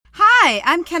Hi,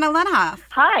 I'm Kenna Lenhoff.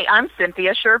 Hi, I'm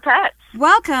Cynthia Sherpet.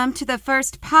 Welcome to the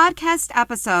first podcast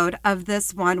episode of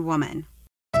This One Woman.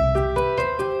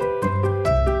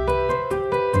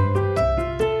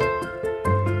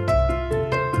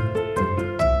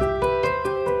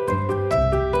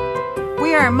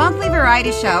 We are a monthly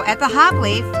variety show at the Hop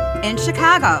Leaf in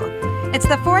Chicago. It's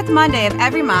the fourth Monday of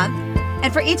every month,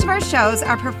 and for each of our shows,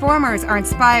 our performers are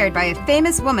inspired by a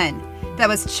famous woman that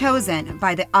was chosen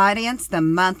by the audience the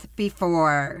month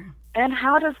before. And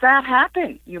how does that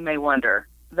happen, you may wonder?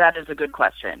 That is a good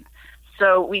question.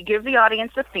 So we give the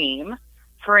audience a theme.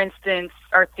 For instance,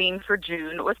 our theme for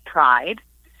June was Pride.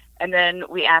 And then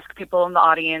we ask people in the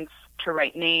audience to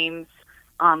write names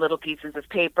on little pieces of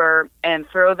paper and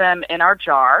throw them in our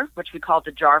jar, which we call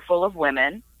the Jar Full of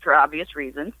Women, for obvious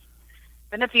reasons.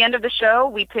 Then at the end of the show,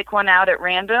 we pick one out at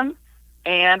random,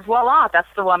 and voila, that's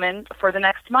the woman for the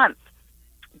next month.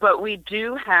 But we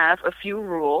do have a few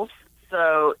rules.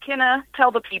 So, Kenna,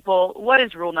 tell the people, what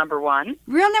is rule number one?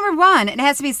 Rule number one, it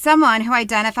has to be someone who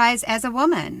identifies as a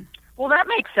woman. Well, that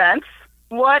makes sense.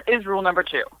 What is rule number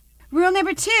two? Rule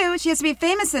number two, she has to be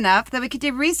famous enough that we could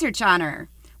do research on her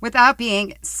without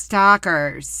being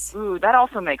stalkers. Ooh, that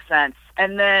also makes sense.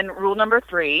 And then rule number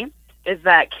three is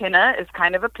that Kenna is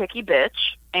kind of a picky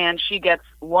bitch, and she gets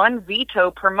one veto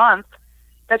per month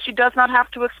that she does not have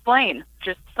to explain,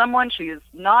 just someone she is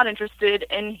not interested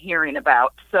in hearing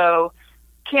about. So,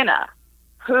 Kenna,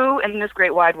 who in this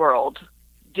great wide world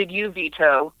did you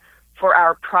veto for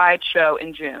our Pride show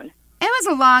in June? It was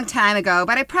a long time ago,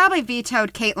 but I probably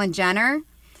vetoed Caitlyn Jenner.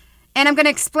 And I'm going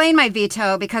to explain my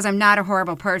veto because I'm not a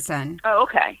horrible person. Oh,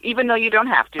 okay. Even though you don't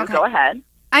have to. Okay. Go ahead.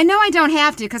 I know I don't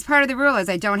have to because part of the rule is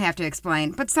I don't have to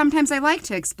explain, but sometimes I like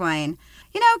to explain.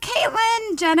 You know,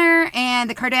 Caitlyn Jenner and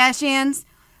the Kardashians,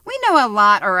 we know a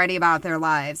lot already about their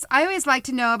lives. I always like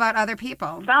to know about other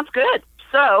people. Sounds good.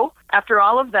 So, after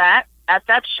all of that, at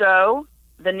that show,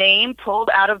 the name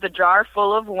pulled out of the jar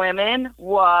full of women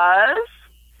was...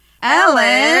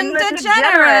 Ellen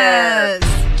DeGeneres!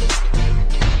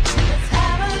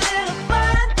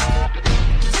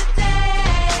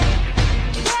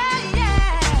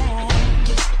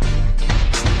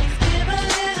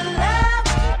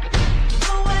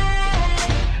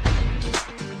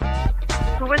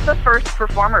 Who was the first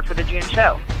performer for the June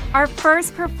show? Our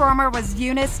first performer was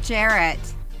Eunice Jarrett.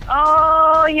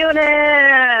 Oh,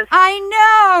 Eunice! I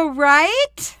know,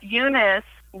 right? Eunice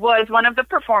was one of the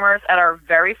performers at our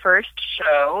very first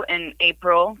show in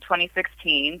April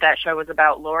 2016. That show was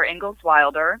about Laura Ingalls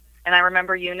Wilder. And I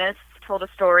remember Eunice told a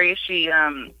story. She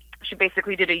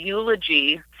basically did a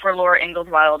eulogy for Laura Ingalls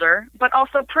Wilder, but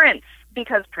also Prince,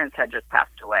 because Prince had just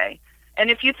passed away. And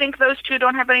if you think those two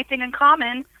don't have anything in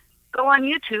common, go on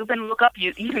YouTube and look up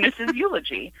Eunice's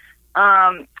eulogy.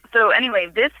 So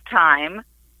anyway, this time,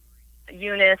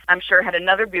 Eunice, I'm sure, had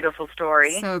another beautiful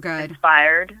story. So good.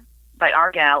 Inspired by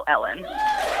our gal, Ellen.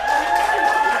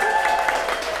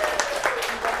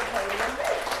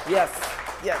 Yes.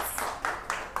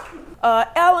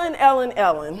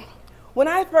 Ellen. When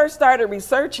I first started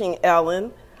researching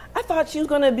Ellen, I thought she was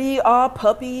going to be all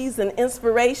puppies and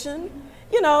inspiration,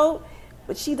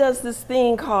 but she does this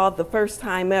thing called the first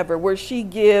time ever, where she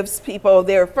gives people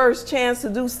their first chance to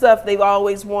do stuff they've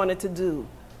always wanted to do.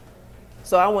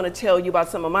 So I want to tell you about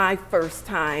some of my first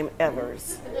time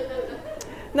evers.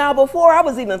 Now, before I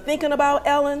was even thinking about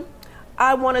Ellen,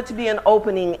 I wanted to be an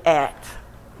opening act.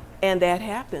 And that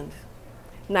happened.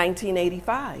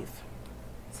 1985.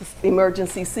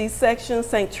 Emergency C-section,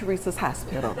 St. Teresa's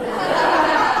Hospital.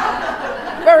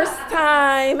 First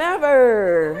time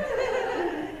ever.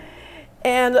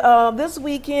 And this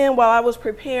weekend, while I was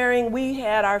preparing, we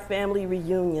had our family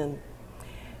reunion.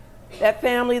 That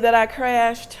family that I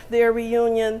crashed, their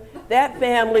reunion, that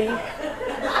family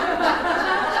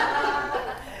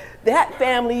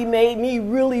made me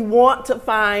really want to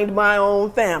find my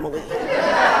own family.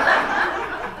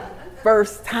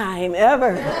 First time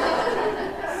ever.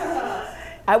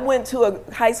 I went to a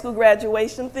high school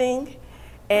graduation thing,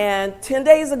 and 10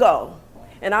 days ago,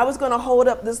 and I was going to hold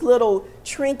up this little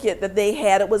trinket that they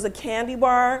had. It was a candy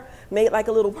bar made like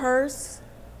a little purse,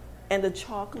 and the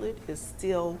chocolate is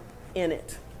still in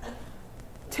it.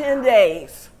 10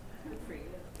 days.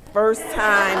 First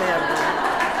time ever.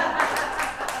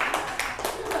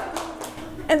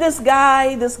 And this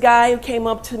guy came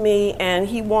up to me, and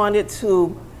he wanted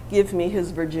to give me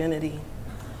his virginity.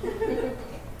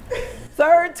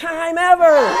 Third time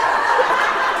ever.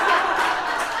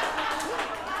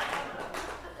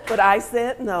 But I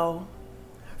said no.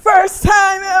 First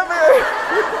time ever.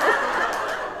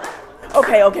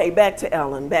 Okay, back to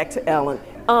Ellen.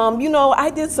 I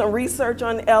did some research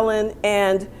on Ellen,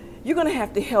 and you're going to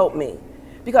have to help me.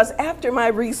 Because after my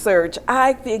research,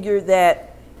 I figured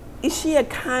that, is she a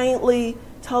kindly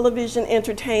television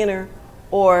entertainer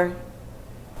or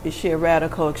is she a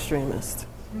radical extremist?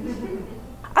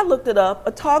 I looked it up.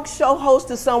 A talk show host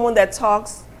is someone that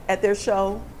talks at their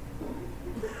show.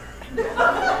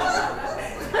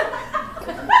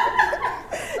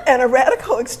 And a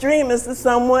radical extremist is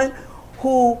someone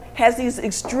who has these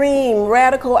extreme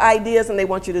radical ideas and they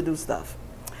want you to do stuff.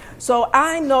 So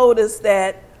I noticed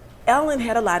that Ellen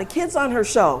had a lot of kids on her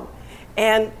show,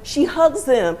 and she hugs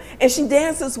them and she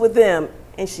dances with them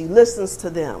and she listens to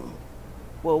them.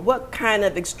 Well, what kind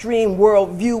of extreme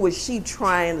worldview was she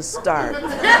trying to start?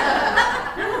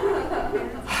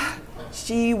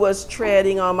 She was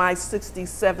treading on my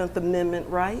 67th Amendment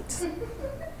rights.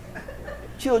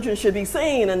 Children should be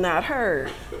seen and not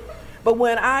heard. But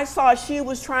when I saw she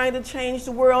was trying to change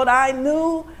the world, I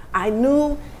knew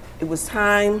it was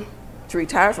time to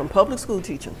retire from public school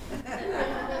teaching.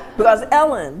 Because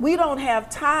Ellen, we don't have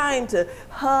time to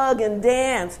hug and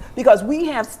dance because we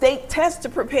have state tests to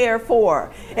prepare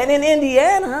for. And in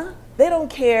Indiana, they don't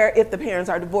care if the parents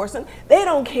are divorcing. They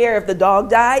don't care if the dog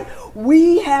died.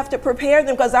 We have to prepare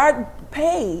them because our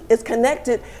pay is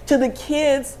connected to the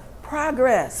kids'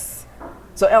 progress.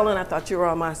 So Ellen, I thought you were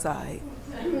on my side.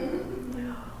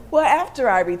 Well, after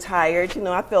I retired,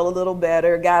 I felt a little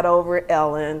better, got over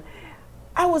Ellen.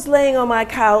 I was laying on my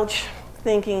couch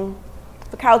thinking,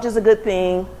 the couch is a good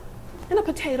thing, and a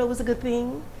potato is a good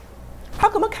thing. How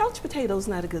come a couch potato is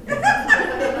not a good thing?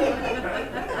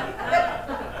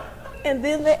 And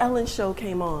then the Ellen show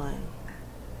came on.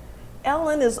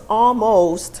 Ellen is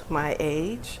almost my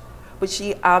age, but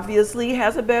she obviously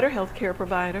has a better healthcare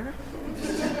provider.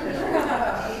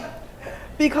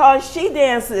 Because she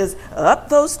dances up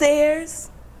those stairs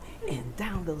and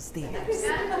down those stairs.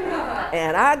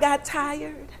 And I got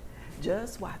tired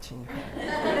just watching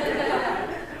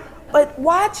her. But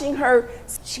watching her,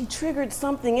 she triggered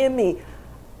something in me.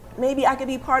 Maybe I could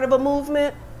be part of a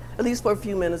movement, at least for a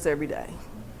few minutes every day.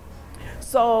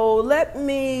 So let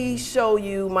me show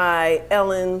you my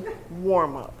Ellen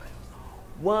warm-up.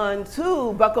 1,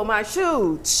 2, buckle my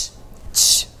shoe.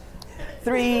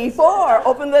 3, 4,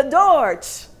 open the door.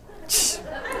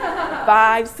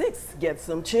 5, 6, get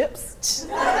some chips.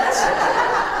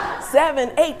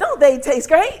 7, 8, don't they taste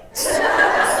great?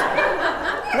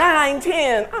 9,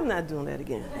 10, I'm not doing that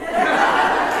again.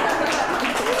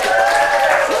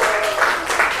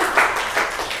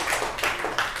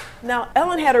 Now,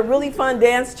 Ellen had a really fun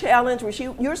dance challenge where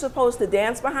you're supposed to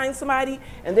dance behind somebody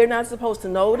and they're not supposed to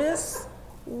notice.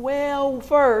 Well,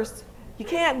 first, you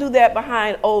can't do that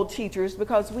behind old teachers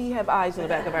because we have eyes in the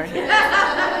back of our head.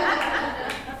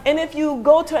 And if you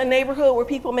go to a neighborhood where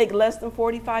people make less than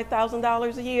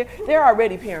 $45,000 a year, they're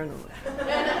already paranoid.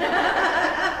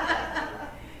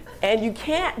 And you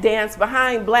can't dance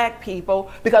behind black people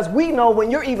because we know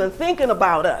when you're even thinking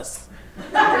about us.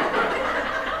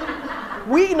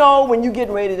 We know when you're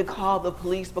getting ready to call the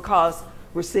police because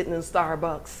we're sitting in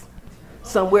Starbucks,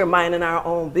 somewhere minding our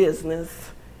own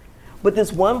business. But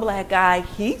this one black guy,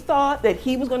 he thought that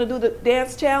he was going to do the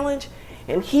dance challenge,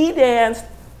 and he danced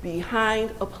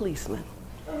behind a policeman.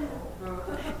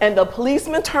 And the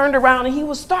policeman turned around and he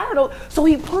was startled, so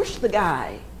he pushed the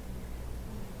guy.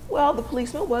 Well, the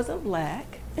policeman wasn't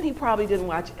black, and he probably didn't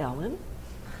watch Ellen.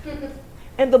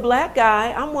 And the black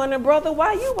guy, I'm wondering, brother, why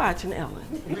are you watching Ellen?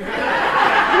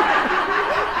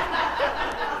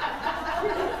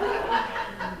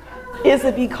 Is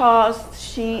it because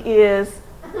she is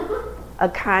a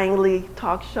kindly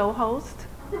talk show host?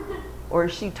 Or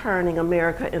is she turning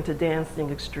America into dancing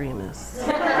extremists?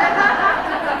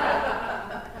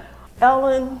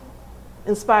 Ellen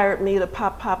inspired me to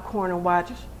pop popcorn and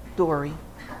watch Dory.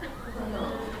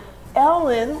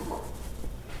 Ellen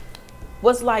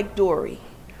was like Dory.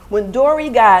 When Dory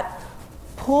got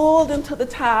pulled into the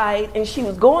tide and she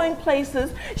was going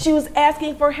places, she was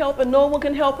asking for help and no one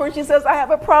can help her. And she says, I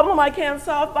have a problem I can't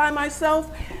solve by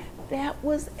myself. That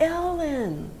was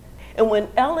Ellen. And when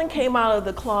Ellen came out of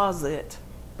the closet,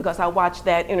 because I watched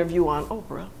that interview on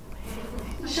Oprah,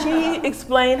 she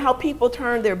explained how people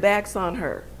turned their backs on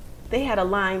her. They had a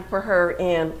line for her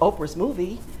in Oprah's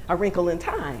movie, A Wrinkle in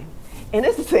Time. And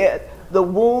it said, the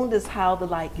wound is how the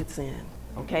light gets in.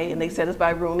 Okay, and they said it's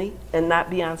by Rumi and not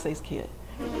Beyonce's kid.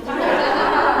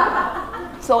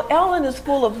 So Ellen is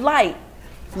full of light.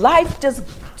 Life just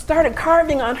started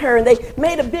carving on her and they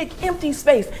made a big empty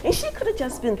space. And she could have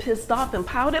just been pissed off and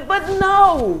pouted, but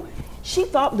no. She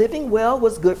thought living well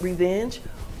was good revenge,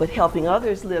 but helping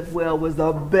others live well was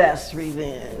the best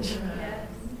revenge. Yes.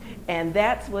 And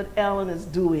that's what Ellen is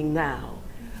doing now.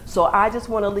 So I just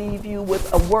want to leave you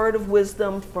with a word of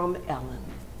wisdom from Ellen.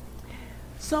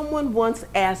 Someone once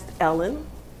asked Ellen,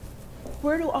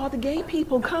 "Where do all the gay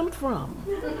people come from?"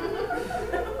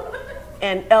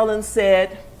 And Ellen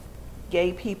said,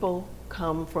 "Gay people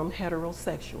come from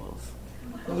heterosexuals.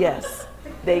 Yes,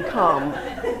 they come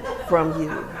from you."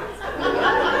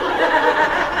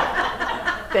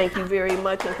 Thank you very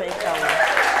much, and thank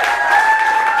Ellen.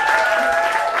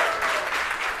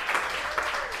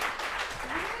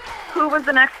 Who was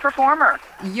the next performer?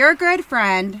 Your good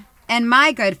friend and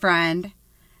my good friend,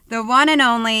 the one and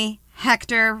only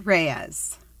Hector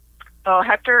Reyes. Oh,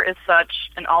 Hector is such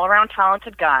an all-around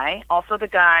talented guy. Also the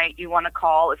guy you want to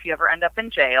call if you ever end up in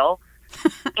jail.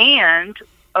 And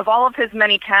of all of his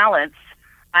many talents,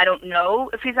 I don't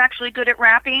know if he's actually good at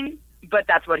rapping, but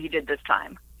that's what he did this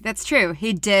time. That's true.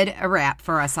 He did a rap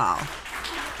for us all.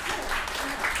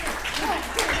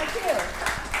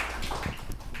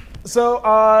 So,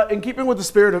 in keeping with the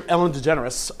spirit of Ellen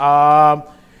DeGeneres,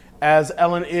 as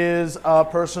Ellen is a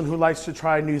person who likes to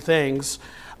try new things,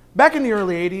 back in the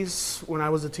early 80s, when I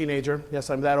was a teenager, yes,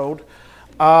 I'm that old,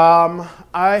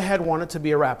 I had wanted to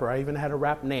be a rapper. I even had a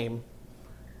rap name,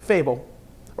 Fable.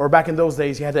 Or back in those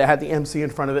days, you had to have the MC in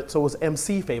front of it, so it was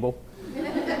MC Fable.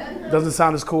 Doesn't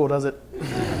sound as cool, does it?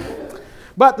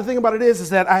 But the thing about it is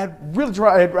that I had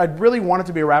really wanted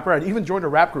to be a rapper. I'd even joined a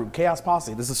rap group, Chaos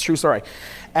Posse. This is a true story.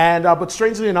 And but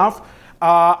strangely enough,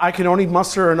 I can only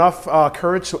muster enough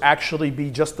courage to actually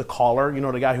be just the caller. You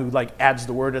know, the guy who like adds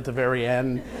the word at the very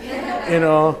end. You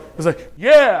know, it's like,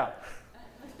 yeah,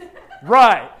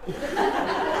 right.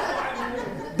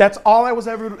 That's all I was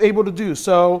ever able to do.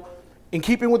 So, in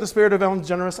keeping with the spirit of Ellen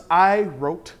DeGeneres, I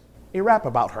wrote a rap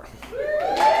about her.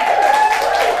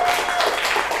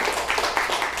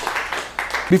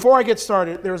 Before I get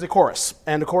started, there's a chorus,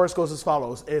 and the chorus goes as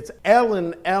follows. It's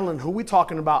Ellen, Ellen, who we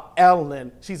talking about?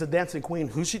 Ellen. She's a dancing queen.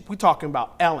 Who we talking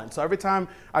about? Ellen. So every time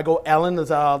I go Ellen, is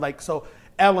so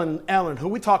Ellen, Ellen, who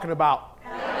we talking about?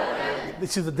 Ellen.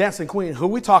 She's a dancing queen. Who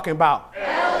we talking about?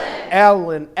 Ellen.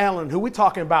 Ellen, Ellen, who we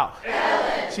talking about?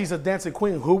 Ellen. She's a dancing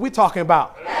queen. Who we talking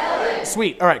about? Ellen.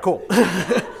 Sweet. All right, cool.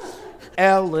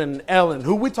 Ellen, Ellen,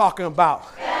 who we talking about?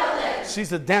 Ellen.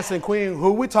 She's a dancing queen.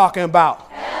 Who we talking about?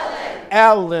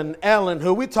 Ellen, Ellen,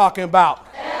 who we talking about?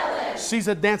 Ellen. She's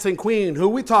a dancing queen. Who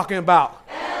we talking about?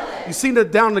 Ellen. You seen her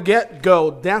down the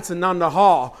get-go, dancing on the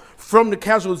hall. From the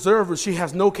casual observer, she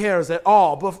has no cares at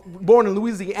all. But born in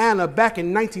Louisiana back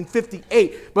in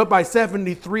 1958, but by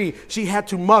 73, she had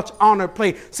too much on her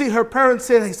plate. See, her parents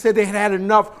said they had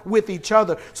enough with each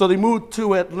other, so they moved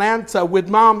to Atlanta with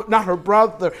mom, not her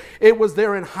brother. It was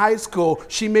there in high school.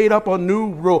 She made up a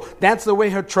new rule. Dance away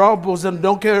her troubles and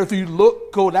don't care if you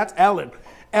look cool. That's Ellen.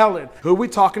 Ellen, who we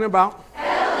talking about?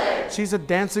 Ellen. She's a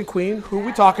dancing queen. Who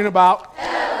we talking about?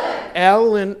 Ellen.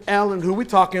 Ellen, Ellen, who we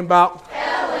talking about?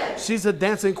 Ellen. She's a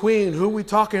dancing queen. Who we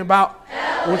talking about?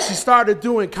 Ellen. When she started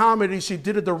doing comedy, she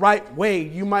did it the right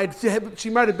way. She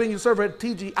might have been your server at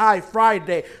TGI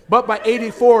Friday, but by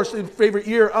 84, she favorite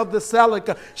year of the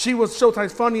Celica, she was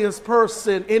Showtime's funniest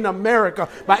person in America.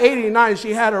 By 89,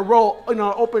 she had a role in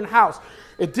an open house.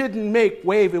 It didn't make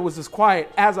wave, it was as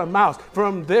quiet as a mouse.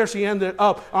 From there, she ended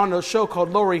up on a show called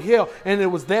Lori Hill, and it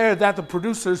was there that the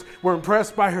producers were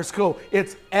impressed by her skill.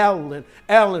 It's Ellen.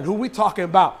 Ellen, who we talking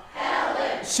about?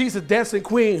 Ellen. She's a dancing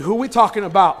queen. Who we talking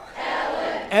about?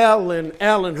 Ellen. Ellen,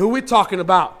 Ellen, who we talking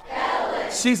about?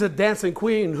 Ellen. She's a dancing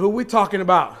queen. Who we talking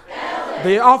about? Ellen.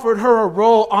 They offered her a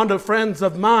role on The Friends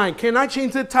of Mine. Can I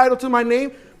change the title to my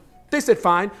name? They said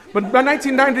fine, but by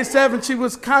 1997, she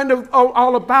was kind of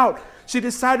all about. She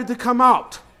decided to come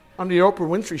out on the Oprah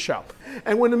Winfrey Show.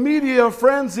 And when the media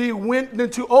frenzy went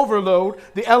into overload,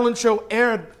 the Ellen Show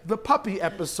aired the puppy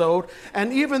episode.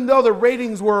 And even though the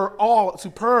ratings were all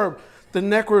superb, the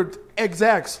network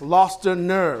execs lost their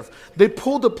nerve. They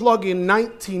pulled the plug in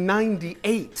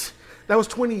 1998. That was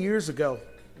 20 years ago.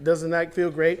 Doesn't that feel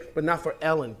great? But not for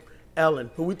Ellen.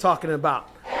 Ellen, who we talking about?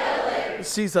 Ellen.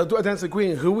 She's a dancing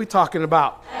queen. Who we talking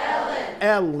about? Ellen.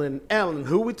 Ellen, Ellen,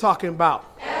 who we talking about?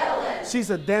 Ellen. She's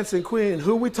a dancing queen.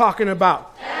 Who we talking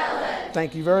about? Ellen.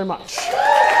 Thank you very much.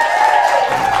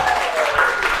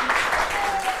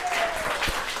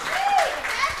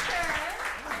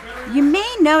 You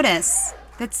may notice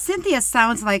that Cynthia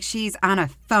sounds like she's on a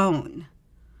phone.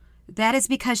 That is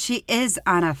because she is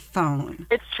on a phone.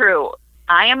 It's true.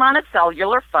 I am on a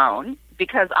cellular phone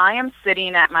because I am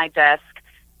sitting at my desk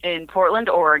in Portland,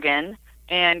 Oregon,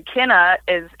 and Kenna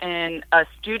is in a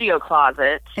studio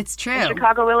closet. It's true. In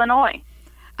Chicago, Illinois.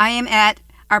 I am at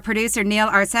our producer Neil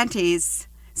Arcenti's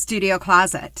studio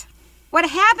closet. What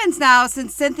happens now,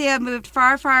 since Cynthia moved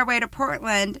far, far away to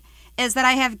Portland, is that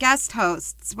I have guest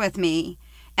hosts with me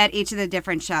at each of the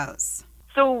different shows.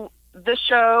 So the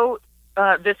show,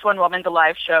 This One Woman, the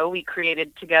live show, we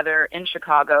created together in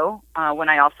Chicago when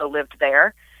I also lived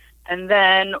there. And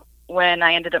then when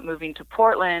I ended up moving to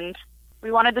Portland,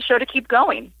 we wanted the show to keep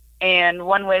going. And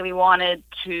one way we wanted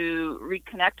to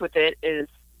reconnect with it is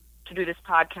to do this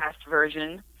podcast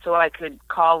version so I could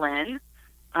call in,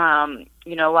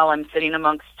 while I'm sitting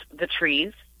amongst the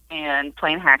trees and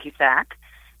playing hacky sack,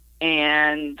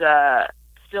 and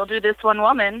still do This One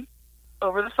Woman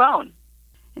over the phone.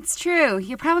 It's true.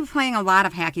 You're probably playing a lot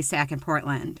of hacky sack in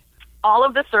Portland. All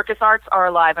of the circus arts are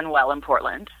alive and well in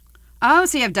Portland. Oh,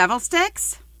 so you have devil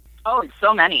sticks? Oh,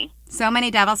 so many. So many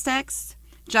devil sticks?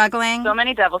 Juggling? So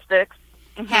many devil sticks.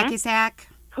 Mm-hmm. Hacky sack?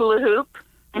 Hula hoop.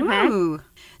 Mm-hmm. Ooh.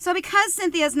 So because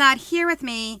Cynthia's not here with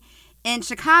me in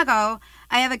Chicago,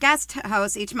 I have a guest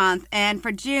host each month. And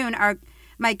for June,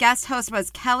 my guest host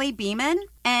was Kelly Beeman.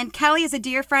 And Kelly is a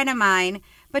dear friend of mine,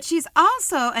 but she's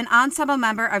also an ensemble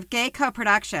member of Gay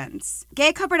Co-Productions.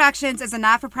 Gay Co-Productions is a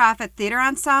not-for-profit theater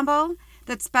ensemble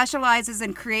that specializes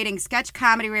in creating sketch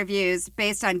comedy reviews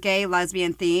based on gay,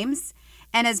 lesbian themes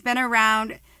and has been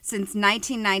around since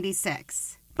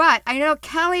 1996. But I know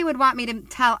Kelly would want me to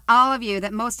tell all of you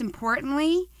that most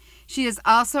importantly, she is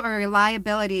also a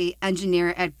reliability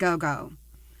engineer at GoGo,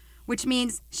 which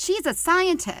means she's a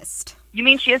scientist. You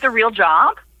mean she has a real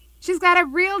job? She's got a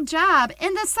real job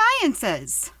in the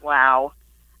sciences. Wow.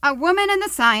 A woman in the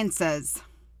sciences.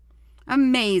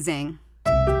 Amazing.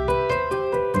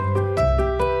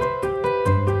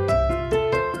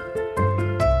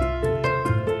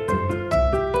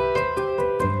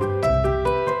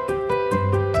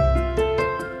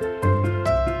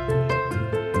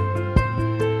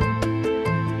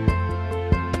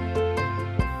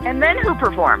 And then who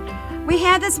performed? We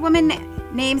had this woman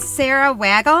named Sarah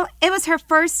Waggle. It was her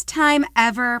first time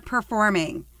ever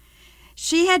performing.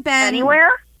 She had been...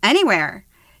 Anywhere? Anywhere.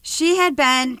 She had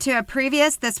been to a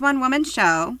previous This One Woman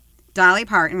show, Dolly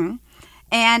Parton,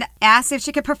 and asked if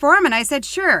she could perform, and I said,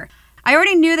 sure. I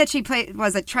already knew that she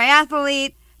was a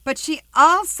triathlete, but she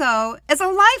also is a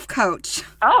life coach.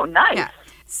 Oh, nice. Yeah.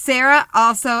 Sarah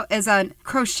also is a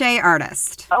crochet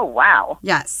artist. Oh, wow.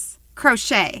 Yes,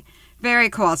 crochet.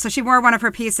 Very cool. So she wore one of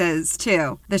her pieces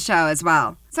to the show as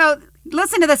well. So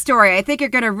listen to the story. I think you're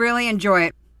going to really enjoy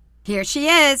it. Here she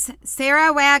is,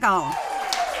 Sarah Waggle.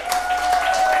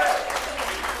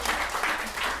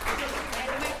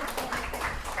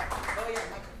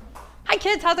 Hi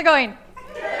kids, how's it going?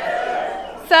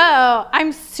 So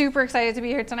I'm super excited to be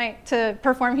here tonight to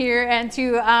perform here and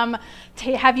to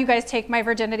have you guys take my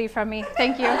virginity from me.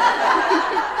 Thank you.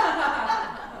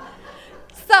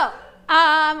 So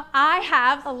I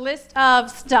have a list of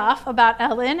stuff about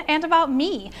Ellen and about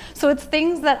me. So it's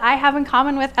things that I have in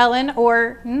common with Ellen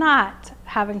or not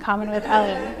have in common with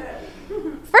Ellen.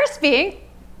 First being,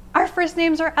 our first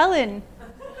names are Ellen.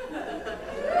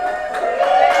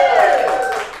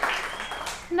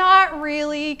 Not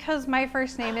really, because my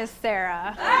first name is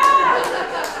Sarah.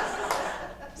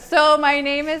 So my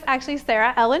name is actually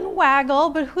Sarah Ellen Waggle,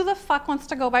 but who the fuck wants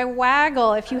to go by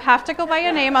Waggle if you have to go by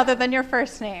a name other than your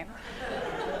first name?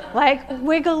 Like,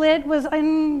 Wiggle It was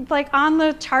on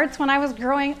the charts when I was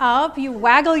growing up. You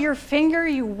waggle your finger,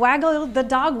 you waggle, the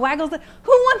dog waggles it.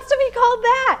 Who wants to be called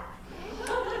that?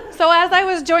 So as I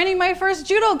was joining my first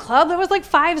judo club, there was like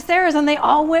 5 Sarahs and they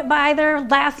all went by their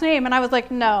last name. And I was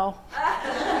like, no,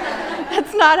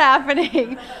 it's not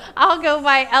happening. I'll go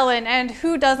by Ellen. And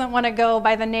who doesn't want to go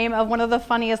by the name of one of the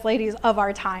funniest ladies of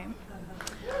our time?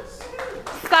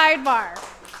 Sidebar.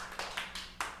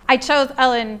 I chose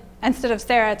Ellen instead of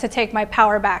Sarah to take my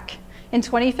power back. In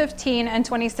 2015 and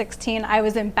 2016, I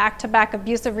was in back-to-back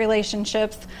abusive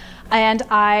relationships, and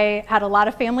I had a lot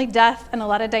of family death and a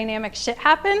lot of dynamic shit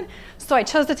happen. So I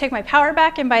chose to take my power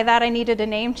back, and by that I needed a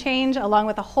name change along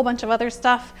with a whole bunch of other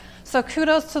stuff. So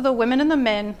kudos to the women and the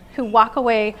men who walk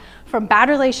away from bad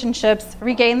relationships,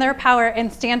 regain their power,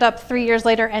 and stand up 3 years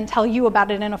later and tell you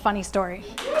about it in a funny story.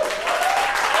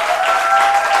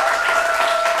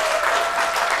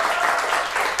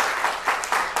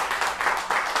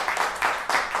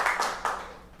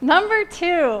 Number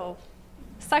 2,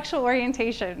 sexual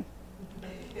orientation.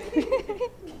 Because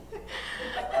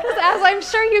as I'm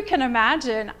sure you can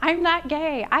imagine, I'm not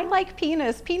gay. I like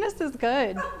penis. Penis is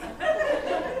good.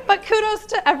 But kudos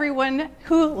to everyone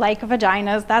who like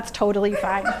vaginas. That's totally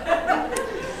fine. Let's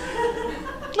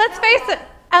face it,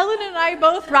 Ellen and I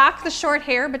both rock the short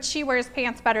hair, but she wears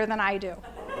pants better than I do.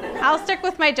 I'll stick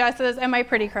with my dresses and my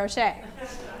pretty crochet.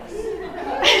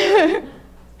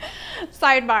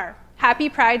 Sidebar. Happy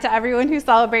Pride to everyone who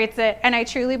celebrates it, and I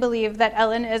truly believe that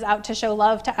Ellen is out to show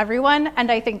love to everyone,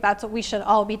 and I think that's what we should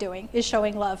all be doing, is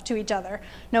showing love to each other,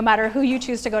 no matter who you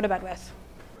choose to go to bed with.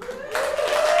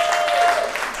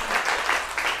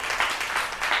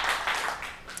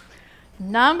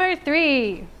 Number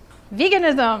 3,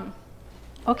 veganism.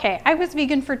 Okay, I was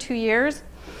vegan for 2 years,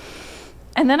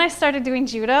 and then I started doing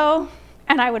judo,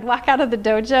 and I would walk out of the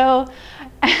dojo,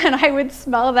 and I would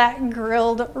smell that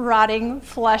grilled, rotting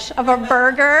flesh of a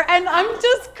burger, and I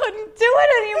just couldn't do it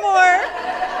anymore.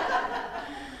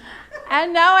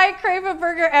 And now I crave a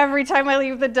burger every time I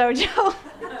leave the dojo.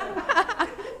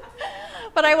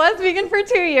 But I was vegan for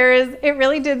 2 years. It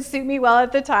really did suit me well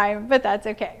at the time, but that's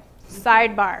okay.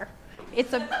 Sidebar.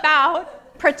 It's about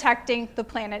protecting the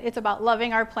planet. It's about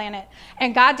loving our planet.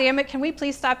 And God damn it, can we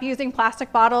please stop using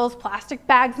plastic bottles, plastic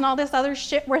bags, and all this other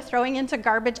shit we're throwing into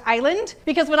Garbage Island?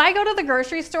 Because when I go to the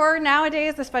grocery store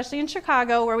nowadays, especially in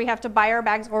Chicago, where we have to buy our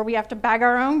bags or we have to bag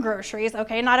our own groceries,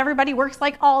 okay, not everybody works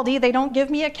like Aldi. They don't give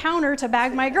me a counter to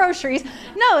bag my groceries.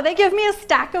 No, they give me a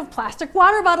stack of plastic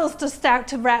water bottles to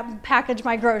package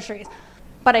my groceries.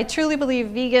 But I truly believe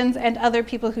vegans and other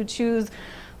people who choose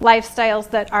lifestyles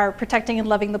that are protecting and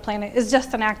loving the planet is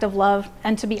just an act of love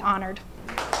and to be honored.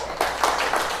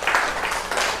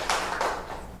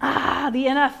 The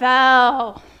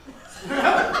NFL.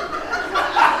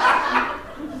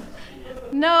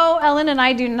 No, Ellen and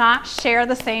I do not share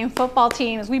the same football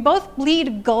teams. We both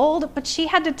bleed gold, but she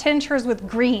had to tinge hers with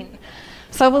green.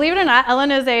 So believe it or not,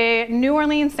 Ellen is a New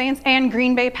Orleans Saints and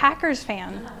Green Bay Packers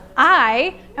fan.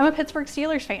 I am a Pittsburgh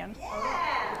Steelers fan.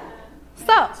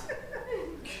 So,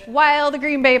 while the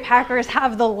Green Bay Packers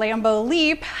have the Lambeau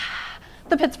Leap,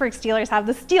 the Pittsburgh Steelers have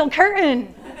the Steel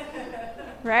Curtain,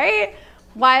 right?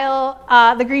 While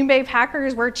the Green Bay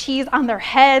Packers wear cheese on their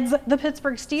heads, the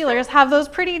Pittsburgh Steelers have those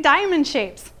pretty diamond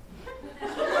shapes.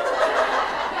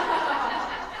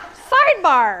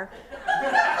 Sidebar.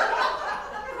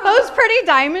 Those pretty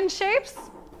diamond shapes,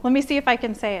 let me see if I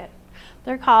can say it.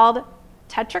 They're called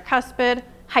tetracuspid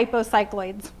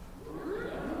hypocycloids.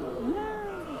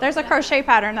 There's a crochet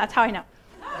pattern, that's how I know.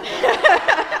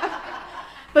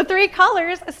 The 3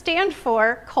 colors stand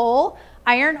for coal,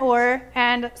 iron ore,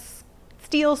 and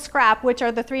steel scrap, which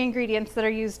are the 3 ingredients that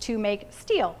are used to make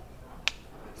steel.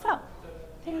 So,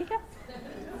 there you go.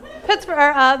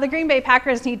 The Green Bay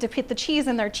Packers need to put the cheese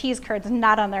in their cheese curds,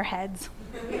 not on their heads.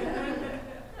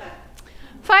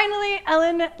 Finally,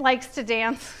 Ellen likes to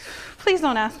dance. Please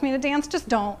don't ask me to dance, just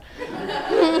don't.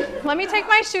 Let me take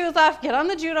my shoes off, get on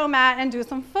the judo mat, and do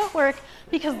some footwork,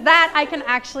 because that I can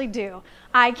actually do.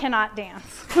 I cannot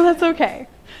dance, so that's okay.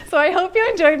 So I hope you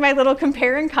enjoyed my little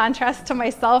compare and contrast to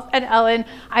myself and Ellen.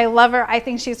 I love her, I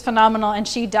think she's phenomenal, and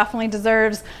she definitely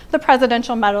deserves the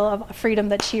Presidential Medal of Freedom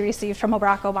that she received from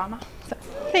Barack Obama. So,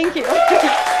 thank you.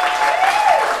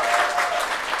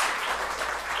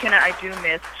 Kenna, I do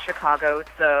miss Chicago,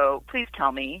 so please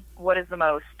tell me, what is the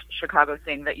most Chicago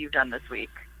thing that you've done this week?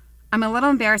 I'm a little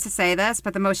embarrassed to say this,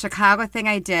 but the most Chicago thing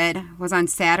I did was on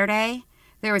Saturday.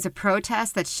 There was a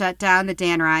protest that shut down the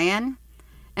Dan Ryan.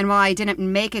 And while I didn't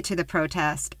make it to the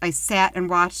protest, I sat and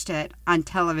watched it on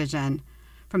television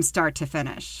from start to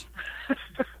finish.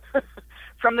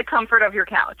 From the comfort of your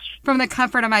couch. From the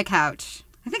comfort of my couch.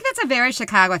 I think that's a very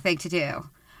Chicago thing to do.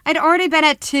 I'd already been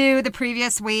at 2 the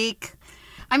previous week.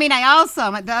 I mean,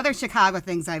 the other Chicago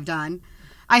things I've done,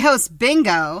 I host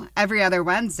bingo every other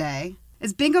Wednesday.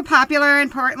 Is bingo popular in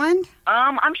Portland?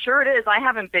 I'm sure it is. I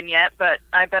haven't been yet, but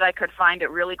I bet I could find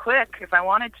it really quick if I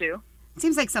wanted to. It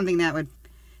seems like something that would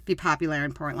be popular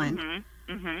in Portland.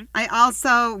 Mm-hmm. Mm-hmm. I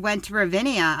also went to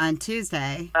Ravinia on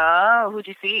Tuesday. Oh, who'd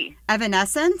you see?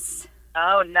 Evanescence.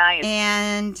 Oh, nice.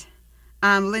 And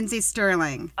Lindsey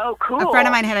Sterling. Oh, cool. A friend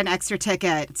of mine had an extra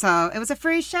ticket, so it was a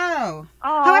free show.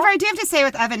 Aww. However, I do have to say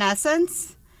with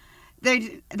Evanescence,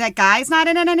 that guy's not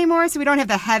in it anymore, so we don't have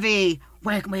the heavy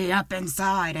wake me up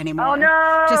inside anymore. Oh,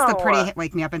 no. Just the pretty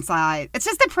wake me up inside. It's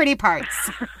just the pretty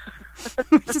parts,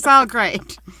 which is all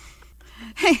great.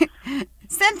 Hey,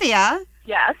 Cynthia.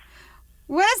 Yes?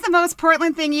 What is the most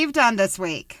Portland thing you've done this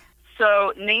week?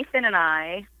 So Nathan and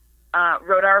I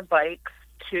rode our bikes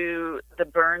to the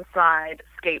Burnside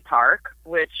Skate Park,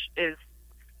 which is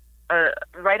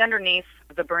right underneath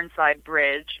the Burnside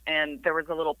Bridge, and there was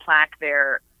a little plaque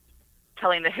there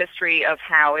telling the history of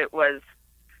how it was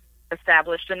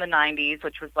established in the 90s,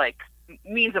 which was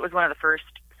means it was one of the first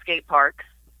skate parks,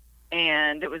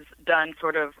 and it was done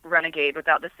sort of renegade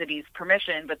without the city's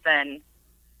permission, but then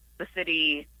the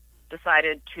city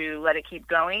decided to let it keep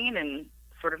going and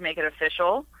sort of make it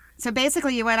official. So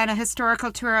basically you went on a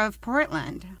historical tour of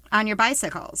Portland on your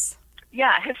bicycles.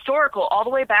 Yeah, historical, all the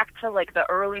way back to like the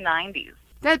early 90s.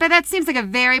 But that seems like a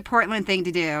very Portland thing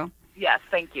to do. Yes,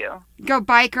 thank you. Go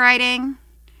bike riding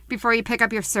before you pick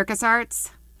up your circus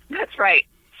arts. That's right.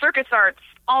 Circus arts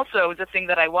also is a thing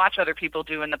that I watch other people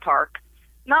do in the park.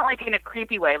 Not like in a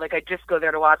creepy way, like I just go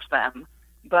there to watch them.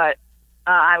 But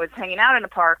I was hanging out in the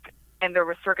park, and there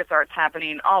were circus arts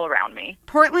happening all around me.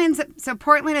 Portland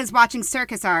is watching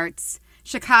circus arts.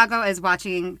 Chicago is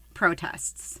watching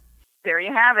protests. There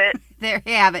you have it. There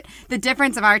you have it. The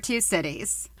difference of our two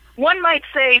cities. One might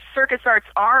say circus arts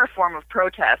are a form of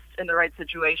protest in the right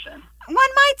situation. One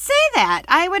might say that.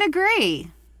 I would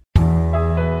agree.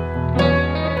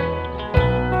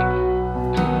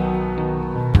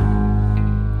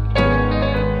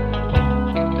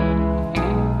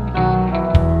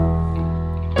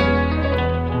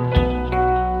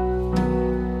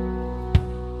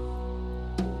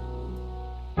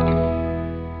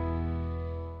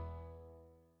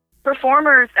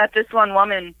 Performers at This One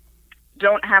Woman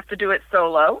don't have to do it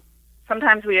solo.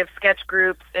 Sometimes we have sketch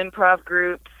groups, improv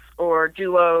groups, or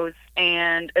duos,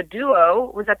 and a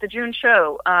duo was at the June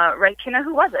show. Right, Kenna?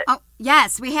 Who was it? Oh,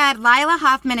 yes. We had Lila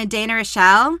Hoffman and Dana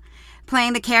Rochelle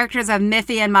playing the characters of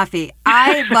Miffy and Muffy.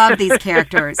 I love these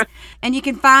characters. And you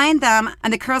can find them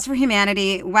on the Curls for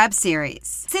Humanity web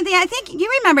series. Cynthia, I think you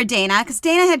remember Dana, because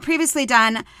Dana had previously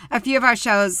done a few of our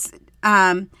shows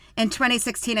in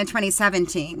 2016 and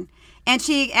 2017. And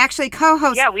she actually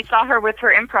co-hosted... Yeah, we saw her with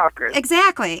her improv group.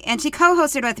 Exactly. And she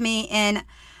co-hosted with me in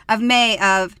May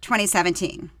of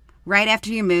 2017, right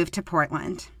after you moved to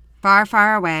Portland. Far,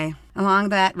 far away, along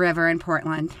that river in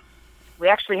Portland. We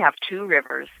actually have two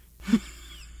rivers.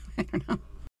 I don't know.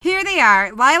 Here they are,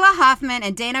 Lila Hoffman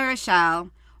and Dana Rochelle,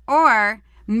 or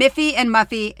Miffy and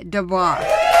Muffy Dubois.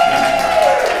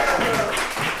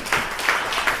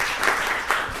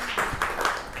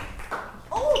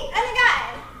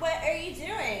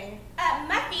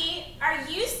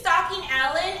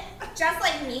 Just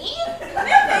like me? Miffy, what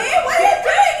are you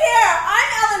doing here? I'm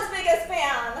Ellen's biggest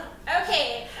fan.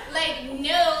 Okay, like,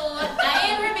 no, I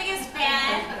am her biggest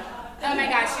fan. Oh my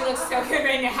gosh, she looks so good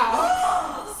right now.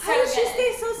 How does she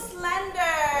stay so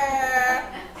slender?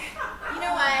 You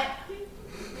know what?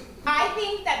 I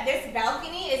think that this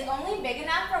balcony is only big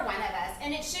enough for one of us,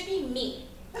 and it should be me.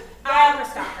 I'm her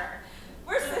stalker.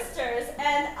 We're sisters,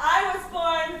 and I was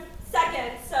born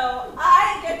second, so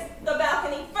I get the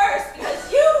balcony first because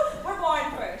you were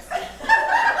born first.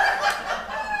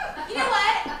 You know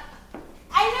what?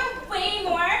 I know way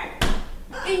more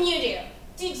than you do.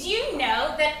 Did you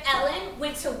know that Ellen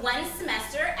went to one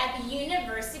semester at the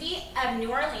University of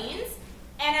New Orleans?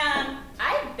 And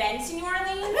I've been to New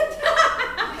Orleans.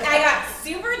 I got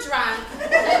super drunk,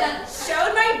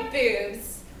 showed my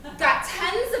boobs, got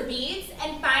tons of beads,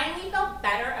 and finally felt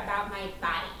better about my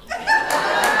body.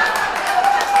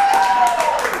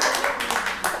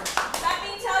 Let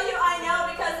me tell you, I know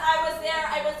because I was there.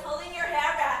 I was holding your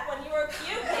hair back when you were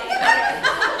puking.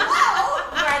 Wow!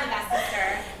 You are the best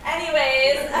sister.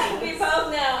 Anyways, we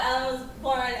both know Ellen was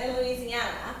born in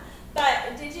Louisiana.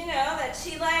 But did you know that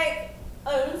she,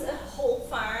 owns a whole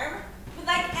farm? With,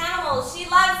 animals. She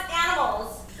loves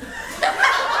animals.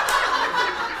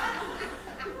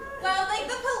 Well,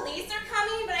 the police are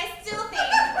coming, but I still think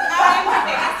I'm her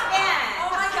biggest fan. Oh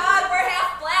my God, we're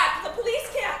half black. The police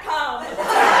can't come.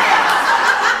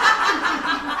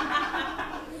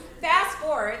 Fast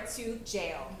forward to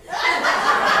jail.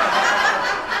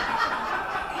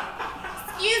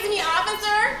 Excuse me,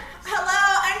 officer. Hello,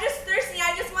 I'm just thirsty.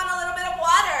 I just want a little bit of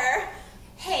water.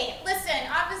 Hey, listen,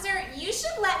 officer, you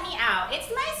should let me out. It's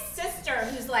my sister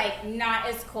who's, not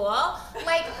as cool.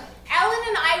 Ellen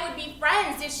and I would be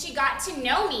friends if she got to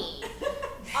know me.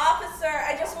 Officer,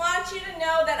 I just want you to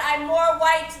know that I'm more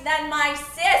white than my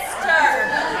sister.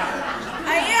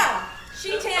 I am.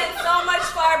 She tans so much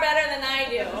far better than I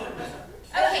do.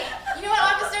 Okay, you know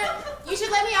what, officer? You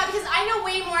should let me out because I know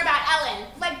way more about Ellen.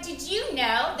 Did you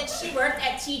know that she worked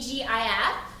at TGIF?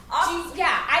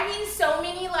 Yeah, I mean so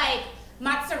many,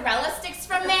 mozzarella sticks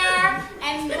from there,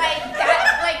 and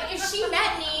if she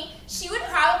met me, she would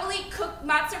probably cook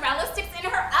mozzarella sticks in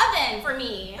her oven for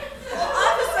me. Well,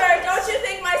 officer, don't you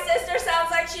think my sister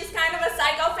sounds like she's kind of a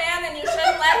psycho fan and you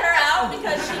shouldn't let her out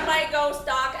because she might go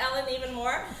stalk Ellen even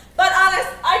more? But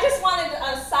I just wanted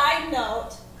a side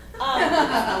note.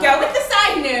 Go with the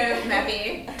side note,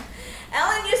 Meppy.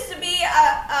 Ellen used to be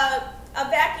a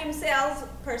vacuum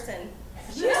salesperson.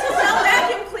 She used to sell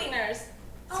vacuum cleaners.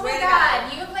 Oh my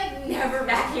God, you have never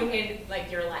vacuumed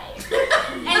in your life.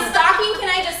 And stalking, can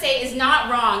I just say, is not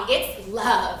wrong. It's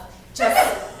love, just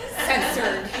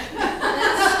censored.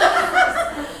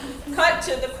 Cut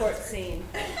to the court scene.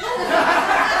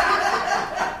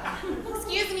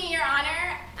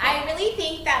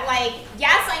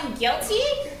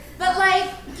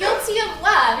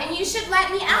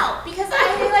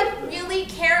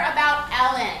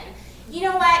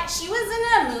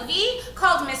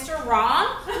 called Mr. Wrong,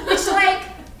 which like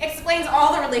explains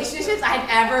all the relationships I've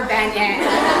ever been in.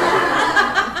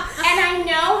 And I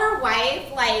know her wife,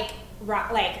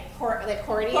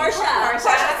 Cordy. Portia.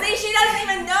 See, she doesn't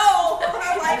even know who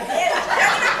her wife is. She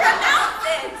doesn't even pronounce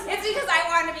it. It's because I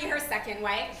want to be her second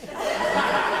wife.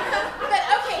 But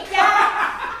okay,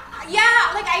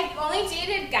 yeah, like I've only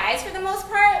dated guys for the most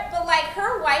part, but like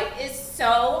her wife is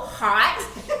so hot,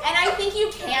 and I think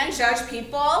you can judge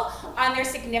people on their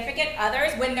significant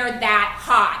others when they're that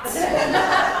hot.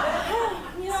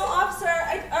 You know, officer,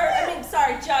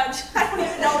 judge, I don't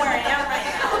even know where I am right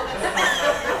now.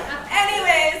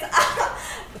 Anyways,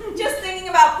 just thinking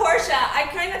about Portia, I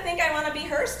kind of think I want to be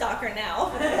her stalker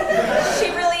now. She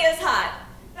really is hot.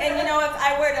 And you know, if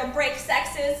I were to break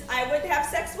sexes, I would have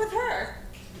sex with her.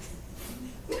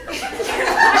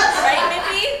 Right,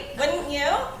 Mickey? Wouldn't you?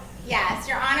 Yes,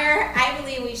 Your Honor, I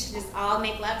believe we should just all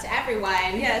make love to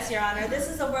everyone. Yes, Your Honor, this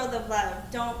is a world of love.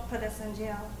 Don't put us in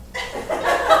jail.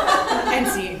 And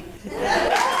scene.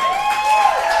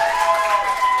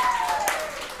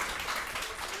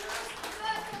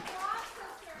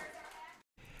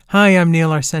 Hi, I'm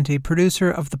Neil Arcenti,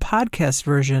 producer of the podcast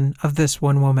version of This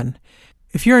One Woman.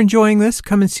 If you're enjoying this,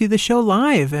 come and see the show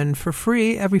live and for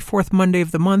free every fourth Monday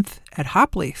of the month at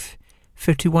Hopleaf,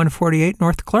 5148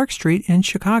 North Clark Street in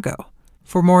Chicago.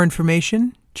 For more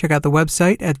information, check out the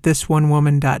website at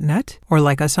thisonewoman.net or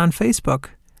like us on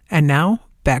Facebook. And now,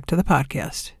 back to the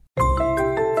podcast.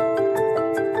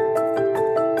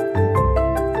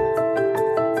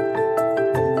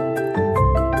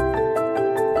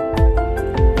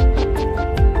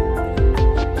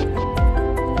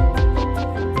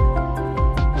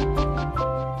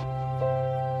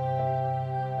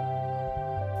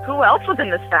 Who else was in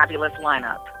this fabulous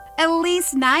lineup?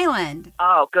 Elise Nyland.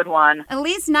 Oh, good one.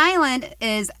 Elise Nyland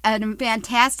is a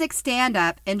fantastic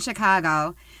stand-up in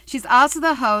Chicago. She's also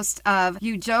the host of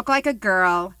You Joke Like a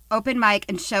Girl, open mic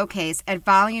and showcase at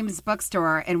Volumes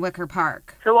Bookstore in Wicker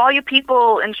Park. So all you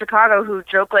people in Chicago who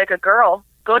joke like a girl,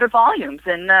 go to Volumes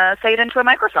and say it into a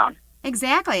microphone.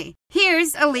 Exactly.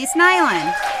 Here's Elise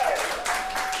Nyland.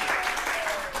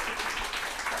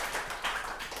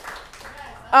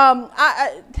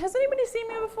 Has anybody seen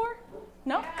me before?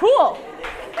 No? Cool.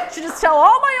 Should just tell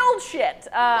all my old shit.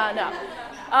 No.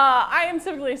 I am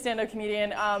typically a stand-up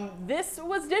comedian. This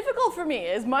was difficult for me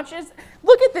as much as,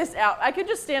 look at this out. I could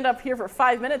just stand up here for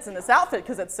 5 minutes in this outfit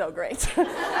because it's so great. And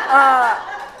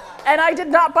I did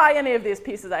not buy any of these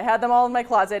pieces. I had them all in my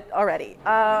closet already.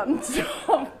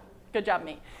 So, good job,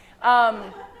 me.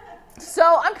 So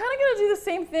I'm kind of going to do the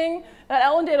same thing that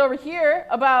Ellen did over here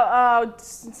about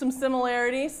some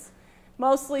similarities,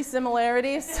 mostly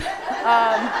similarities. You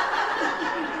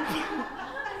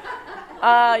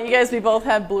guys, we both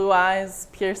have blue eyes,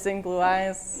 piercing blue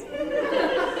eyes.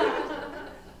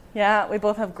 Yeah, we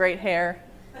both have great hair.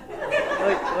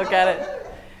 Look at it.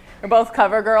 We're both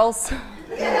cover girls.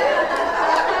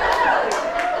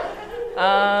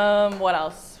 What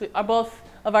else? Both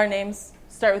of our names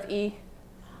start with E.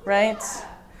 Right?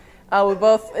 We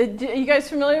both. Are you guys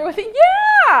familiar with it?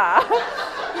 Yeah.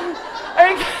 Are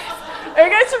you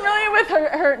guys familiar with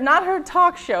her? Not her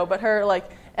talk show, but her like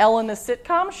Ellen the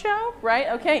sitcom show, right?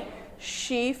 Okay.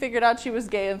 She figured out she was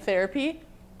gay in therapy.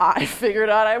 I figured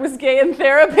out I was gay in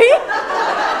therapy.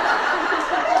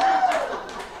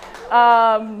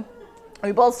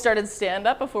 We both started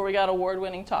stand-up before we got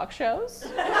award-winning talk shows.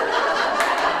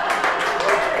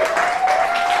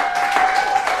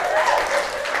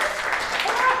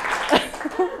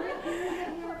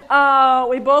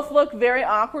 We both look very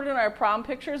awkward in our prom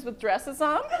pictures with dresses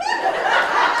on.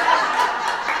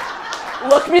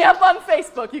 Look me up on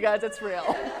Facebook, you guys, it's real.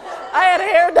 I had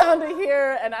hair down to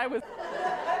here, and I was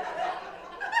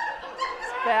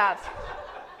bad.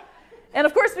 And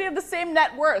of course, we have the same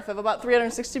net worth of about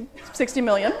 $360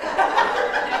 million.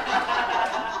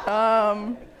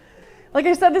 Like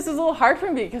I said, this is a little hard for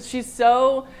me because she's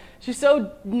so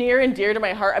near and dear to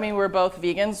my heart. I mean, we're both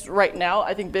vegans right now.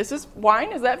 I think this is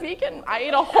wine. Is that vegan? I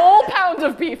ate a whole pound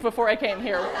of beef before I came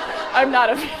here. I'm not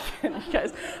a vegan, you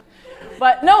guys.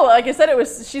 But no, like I said,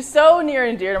 she's so near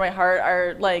and dear to my heart.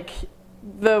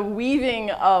 The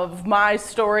weaving of my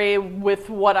story with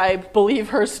what I believe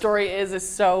her story is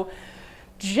so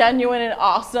genuine and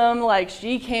awesome. Like,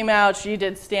 she came out, she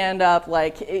did stand up,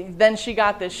 then she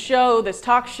got this show, this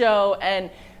talk show,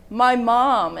 and my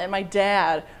mom and my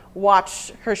dad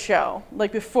watched her show.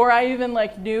 Like, before I even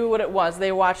knew what it was,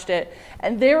 they watched it,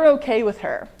 and they were okay with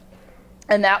her.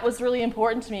 And that was really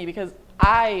important to me because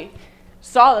I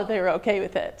saw that they were okay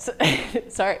with it.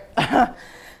 Sorry.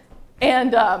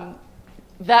 And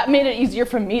that made it easier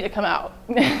for me to come out.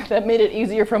 That made it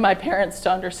easier for my parents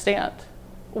to understand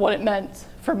what it meant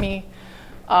for me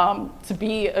to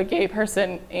be a gay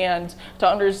person and to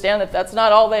understand that that's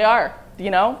not all they are,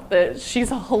 that she's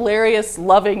a hilarious,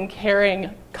 loving,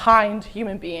 caring, kind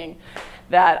human being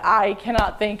that I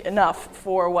cannot thank enough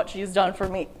for what she's done for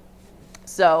me.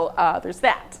 So there's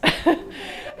that. Thank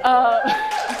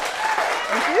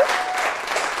you.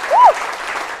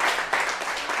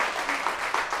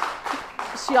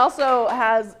 She also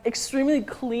has extremely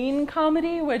clean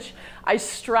comedy, which I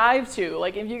strive to.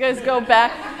 Like, if you guys go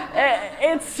back,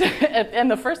 and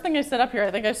the first thing I said up here,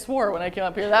 I think I swore when I came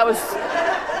up here. That was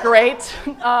great.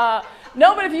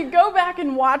 No, but if you go back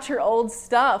and watch her old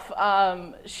stuff,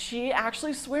 she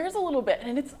actually swears a little bit,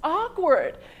 and it's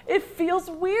awkward. It feels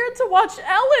weird to watch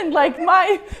Ellen, like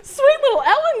my sweet little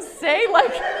Ellen say,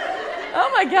 like, oh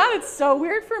my God, it's so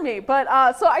weird for me.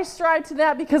 But so I strive to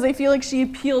that because I feel like she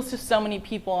appeals to so many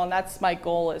people, and that's my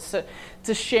goal, is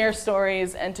to share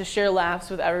stories and to share laughs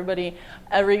with everybody,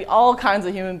 all kinds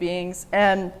of human beings.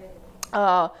 And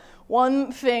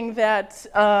one thing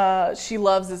that she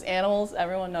loves is animals.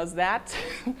 Everyone knows that.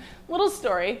 Little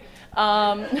story.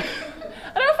 I don't know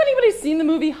if anybody's seen the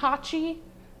movie Hachi.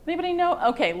 Anybody know?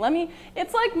 Okay,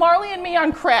 it's like Marley and Me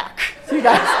on crack, you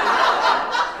guys.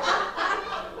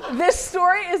 This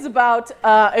story is about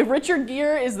Richard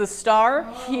Gere is the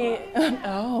star.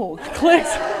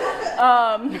 Clicks.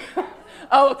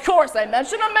 Of course, I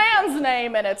mentioned a man's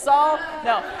name, and it's all,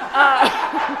 no.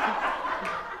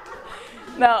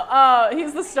 No,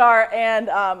 he's the star, and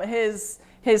his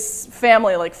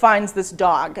family finds this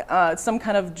dog, some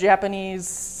kind of Japanese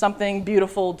something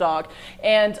beautiful dog,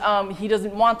 and he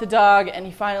doesn't want the dog, and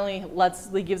he finally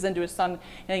gives in to his son,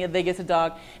 and they get the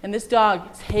dog, and this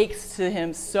dog takes to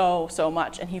him so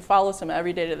much, and he follows him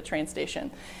every day to the train station,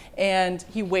 and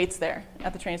he waits there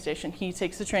at the train station. He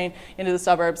takes the train into the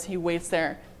suburbs. He waits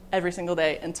there every single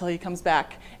day until he comes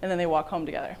back, and then they walk home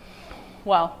together.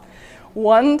 Well,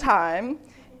 one time,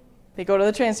 they go to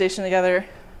the train station together.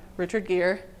 Richard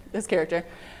Gere, this character,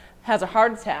 has a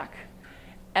heart attack,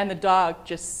 and the dog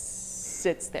just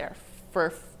sits there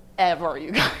forever,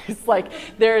 you guys.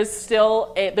 There's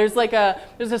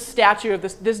a statue of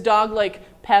this dog,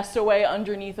 passed away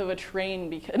underneath of a train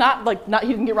because he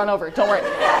didn't get run over. Don't worry,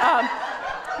 not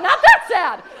that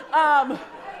sad.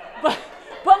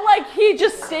 But he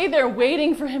just stayed there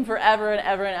waiting for him forever and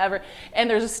ever and ever. And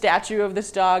there's a statue of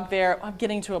this dog there. I'm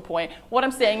getting to a point. What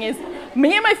I'm saying is,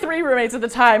 me and my 3 roommates at the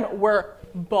time were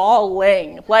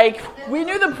bawling. We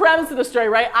knew the premise of the story,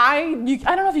 right? I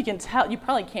don't know if you can tell. You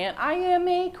probably can't. I am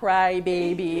a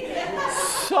crybaby.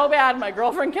 So bad. My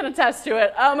girlfriend can attest to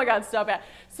it. Oh my God, so bad.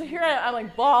 So here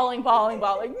I'm bawling,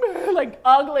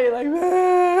 ugly,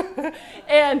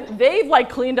 and they've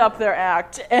cleaned up their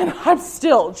act, and I'm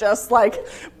still just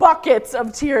buckets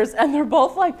of tears, and they're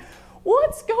both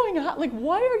what's going on?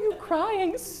 Why are you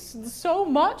crying so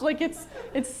much? It's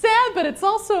sad, but it's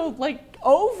also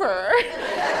over.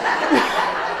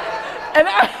 And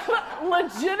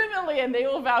legitimately, and they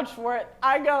will vouch for it,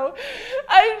 I go,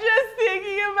 I'm just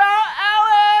thinking about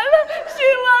Ellen.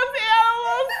 She loves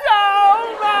animals so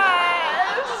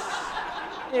much.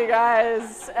 You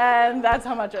guys, and that's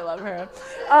how much I love her.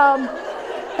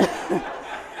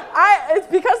 It's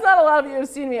because not a lot of you have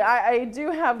seen me. I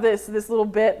do have this little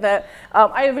bit that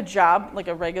I have a job,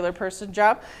 a regular person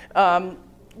job.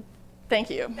 Thank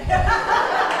you.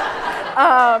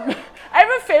 I have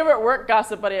a favorite work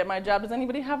gossip buddy at my job. Does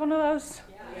anybody have one of those?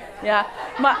 Yeah.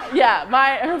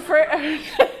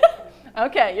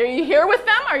 Okay, are you here with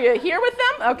them?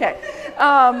 Okay.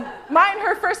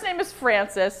 Her first name is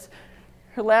Frances.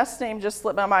 Her last name just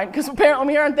slipped my mind because apparently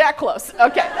we aren't that close.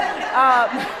 Okay.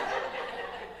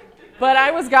 But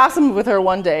I was gossiping with her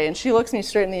one day, and she looks me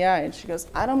straight in the eye, and she goes,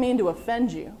 I don't mean to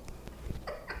offend you.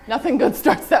 Nothing good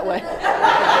starts that way.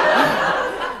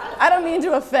 I don't mean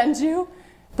to offend you,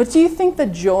 but do you think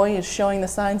that joy is showing the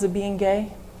signs of being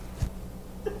gay?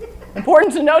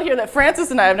 Important to note here that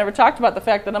Frances and I have never talked about the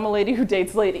fact that I'm a lady who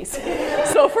dates ladies.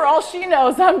 So for all she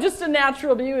knows, I'm just a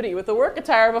natural beauty with the work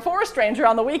attire of a forest ranger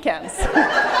on the weekends.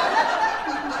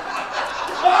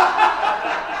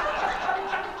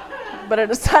 But I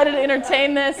decided to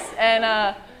entertain this, and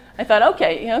I thought,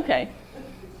 okay.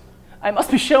 I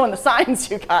must be showing the signs,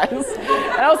 you guys.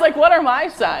 And I was like, what are my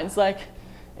signs?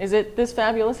 Is it this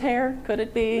fabulous hair? Could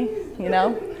it be?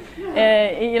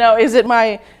 Is it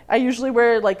I usually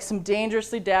wear some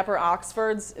dangerously dapper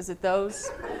Oxfords. Is it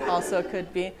those? Also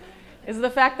could be. Is it the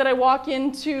fact that I walk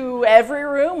into every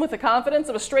room with the confidence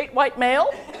of a straight white male?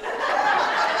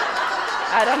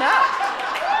 I don't know.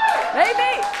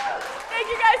 Maybe. Thank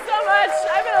you guys so much.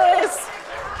 I'm Elise.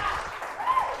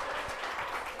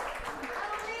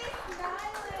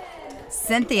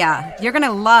 Cynthia, you're going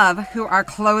to love who our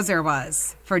closer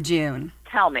was for June.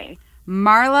 Tell me.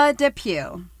 Marla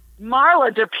DePew.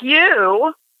 Marla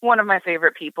DePew, one of my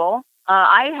favorite people.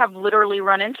 I have literally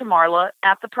run into Marla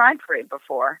at the Pride Parade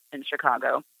before in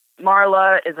Chicago.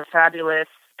 Marla is a fabulous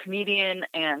comedian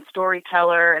and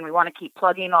storyteller, and we want to keep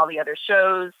plugging all the other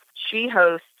shows. She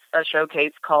hosts a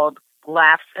showcase called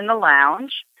Laughs in the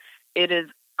Lounge. It is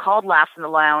called Laughs in the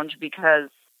Lounge because,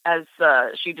 as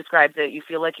she describes it, you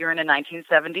feel like you're in a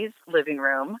 1970s living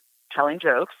room telling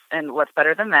jokes, and what's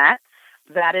better than that?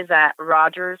 That is at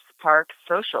Rogers Park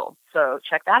Social, so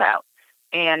check that out.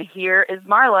 And here is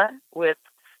Marla with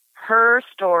her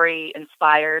story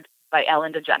inspired by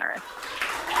Ellen DeGeneres.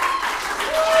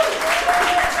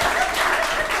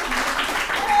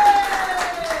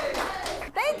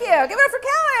 Thank you. Give it up for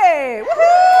Kelly.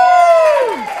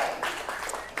 Woohoo!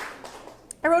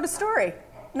 I wrote a story.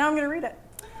 Now I'm going to read it.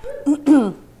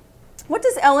 What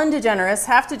does Ellen DeGeneres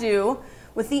have to do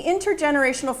with the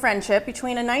intergenerational friendship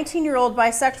between a 19-year-old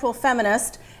bisexual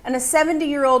feminist and a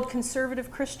 70-year-old conservative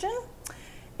Christian?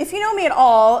 If you know me at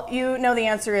all, you know the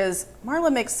answer is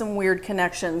Marla makes some weird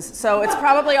connections, so it's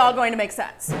probably all going to make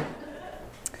sense.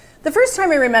 The first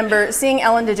time I remember seeing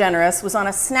Ellen DeGeneres was on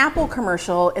a Snapple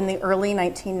commercial in the early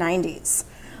 1990s.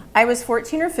 I was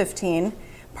 14 or 15,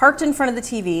 parked in front of the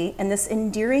TV, and this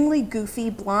endearingly goofy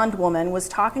blonde woman was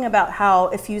talking about how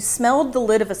if you smelled the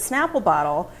lid of a Snapple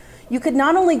bottle, you could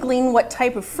not only glean what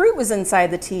type of fruit was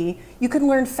inside the tea, you could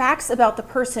learn facts about the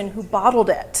person who bottled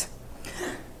it.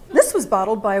 This was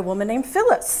bottled by a woman named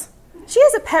Phyllis. She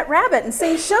has a pet rabbit and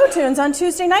sings show tunes on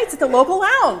Tuesday nights at the local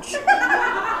lounge.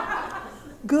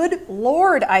 Good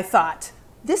Lord, I thought.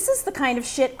 This is the kind of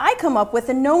shit I come up with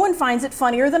and no one finds it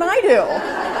funnier than I do.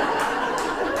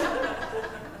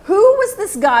 Who was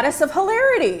this goddess of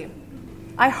hilarity?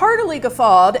 I heartily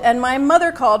guffawed and my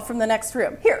mother called from the next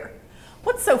room. Here,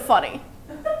 what's so funny?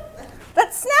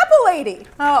 That Snapple lady.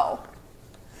 Oh.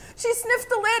 She sniffed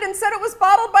the lid and said it was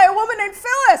bottled by a woman named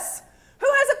Phyllis, who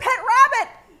has a pet rabbit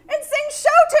and sings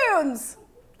show tunes.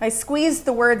 I squeezed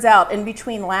the words out in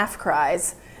between laugh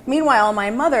cries. Meanwhile, my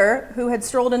mother, who had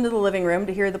strolled into the living room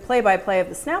to hear the play-by-play of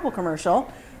the Snapple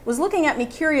commercial, was looking at me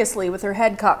curiously with her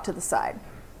head cocked to the side.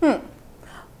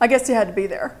 I guess you had to be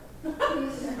there.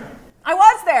 I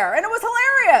was there, and it was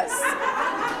hilarious.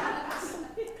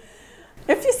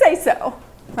 If you say so.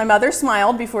 My mother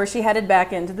smiled before she headed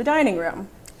back into the dining room.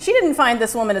 She didn't find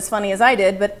this woman as funny as I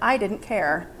did, but I didn't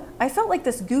care. I felt like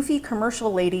this goofy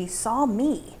commercial lady saw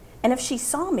me, and if she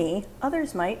saw me,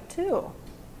 others might too.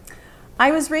 I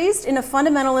was raised in a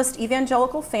fundamentalist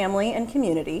evangelical family and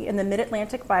community in the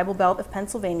Mid-Atlantic Bible Belt of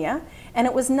Pennsylvania, and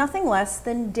it was nothing less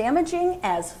than damaging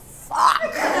as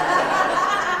fuck.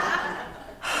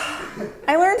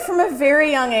 I learned from a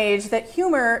very young age that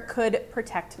humor could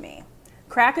protect me.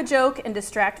 Crack a joke and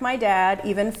distract my dad,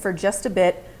 even for just a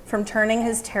bit, from turning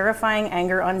his terrifying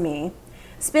anger on me,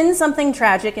 spin something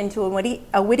tragic into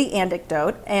a witty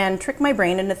anecdote, and trick my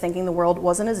brain into thinking the world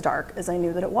wasn't as dark as I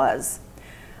knew that it was.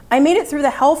 I made it through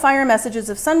the hellfire messages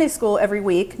of Sunday school every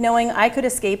week, knowing I could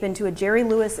escape into a Jerry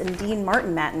Lewis and Dean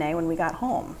Martin matinee when we got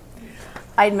home.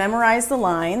 I'd memorize the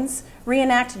lines,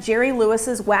 reenact Jerry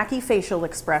Lewis's wacky facial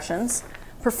expressions,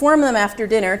 perform them after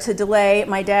dinner to delay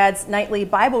my dad's nightly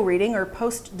Bible reading or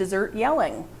post-dessert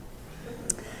yelling.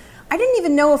 I didn't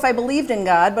even know if I believed in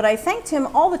God, but I thanked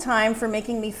him all the time for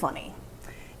making me funny.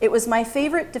 It was my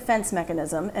favorite defense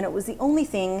mechanism, and it was the only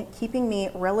thing keeping me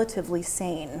relatively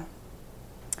sane.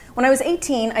 When I was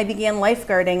 18, I began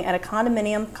lifeguarding at a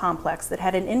condominium complex that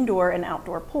had an indoor and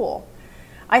outdoor pool.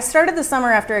 I started the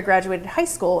summer after I graduated high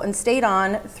school and stayed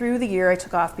on through the year I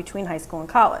took off between high school and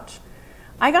college.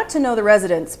 I got to know the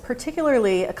residents,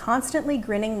 particularly a constantly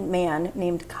grinning man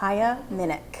named Kaya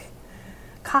Minnick.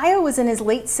 Kaya was in his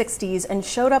late 60s and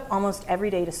showed up almost every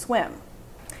day to swim.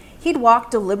 He'd walk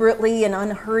deliberately and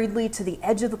unhurriedly to the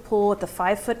edge of the pool at the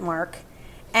 5-foot mark,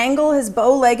 angle his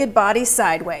bow-legged body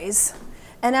sideways,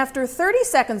 and after 30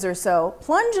 seconds or so,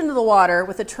 plunge into the water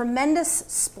with a tremendous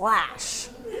splash.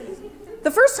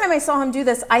 The first time I saw him do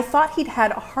this, I thought he'd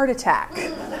had a heart attack.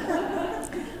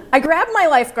 I grabbed my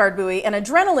lifeguard buoy and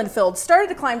adrenaline-filled started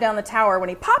to climb down the tower when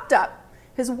he popped up,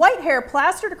 his white hair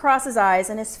plastered across his eyes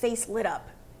and his face lit up,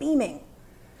 beaming.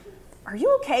 "Are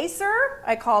you okay, sir?"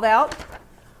 I called out.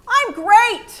 "I'm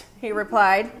great," he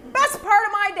replied. "Best part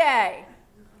of my day."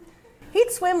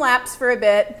 He'd swim laps for a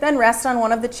bit, then rest on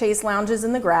one of the chase lounges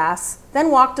in the grass,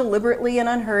 then walk deliberately and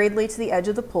unhurriedly to the edge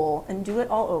of the pool and do it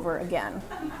all over again.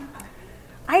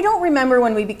 I don't remember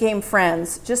when we became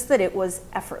friends, just that it was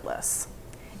effortless.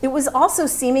 It was also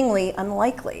seemingly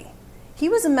unlikely. He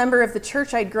was a member of the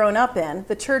church I'd grown up in,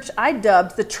 the church I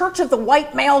dubbed the Church of the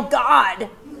White Male God,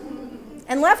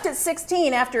 and left at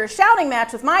 16 after a shouting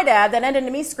match with my dad that ended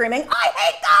in me screaming, "I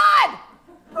hate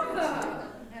God!"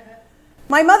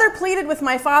 My mother pleaded with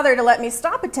my father to let me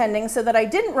stop attending so that I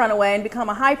didn't run away and become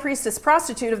a high priestess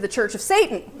prostitute of the Church of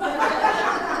Satan.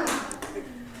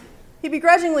 He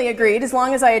begrudgingly agreed as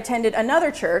long as I attended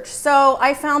another church, so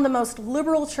I found the most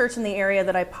liberal church in the area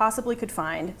that I possibly could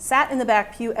find, sat in the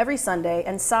back pew every Sunday,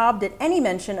 and sobbed at any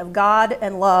mention of God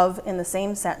and love in the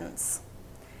same sentence.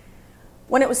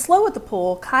 When it was slow at the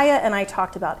pool, Kaya and I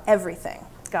talked about everything: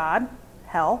 God,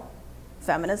 hell,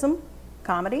 feminism,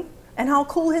 comedy, and how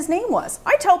cool his name was.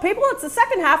 I tell people it's the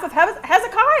second half of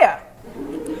Hezekiah.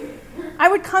 I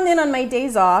would come in on my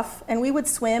days off, and we would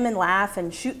swim and laugh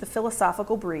and shoot the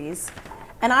philosophical breeze,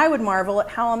 and I would marvel at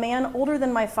how a man older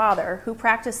than my father, who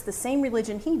practiced the same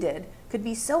religion he did, could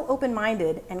be so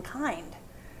open-minded and kind.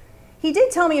 He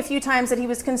did tell me a few times that he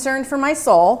was concerned for my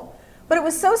soul, but it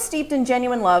was so steeped in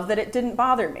genuine love that it didn't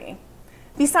bother me.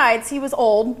 Besides, he was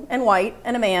old and white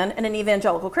and a man and an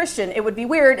evangelical Christian. It would be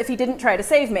weird if he didn't try to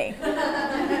save me.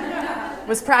 It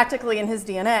was practically in his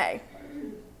DNA.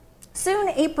 Soon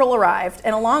April arrived,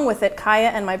 and along with it, Kaya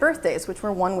and my birthdays, which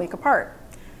were 1 week apart.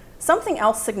 Something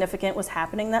else significant was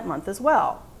happening that month as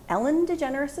well. Ellen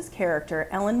DeGeneres' character,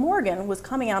 Ellen Morgan, was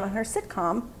coming out on her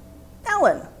sitcom,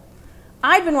 Ellen.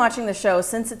 I'd been watching the show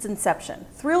since its inception,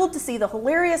 thrilled to see the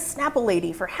hilarious Snapple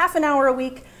lady for half an hour a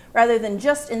week rather than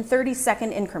just in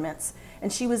 30-second increments,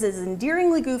 and she was as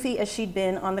endearingly goofy as she'd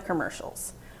been on the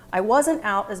commercials. I wasn't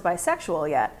out as bisexual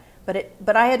yet,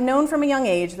 but I had known from a young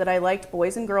age that I liked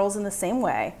boys and girls in the same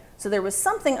way, so there was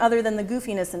something other than the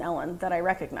goofiness in Ellen that I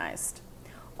recognized.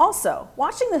 Also,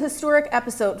 watching the historic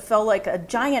episode felt like a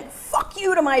giant fuck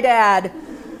you to my dad,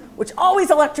 which always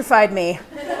electrified me.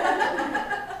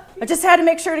 I just had to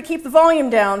make sure to keep the volume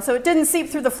down so it didn't seep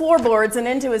through the floorboards and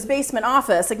into his basement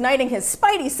office, igniting his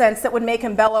spidey sense that would make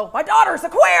him bellow, "My daughter's a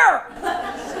queer!"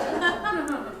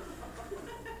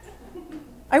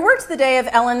 I worked the day of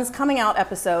Ellen's coming out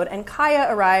episode, and Kaya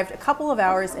arrived a couple of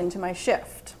hours into my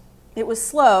shift. It was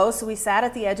slow, so we sat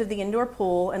at the edge of the indoor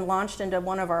pool and launched into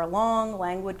one of our long,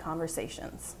 languid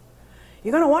conversations.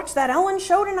 "You gonna watch that Ellen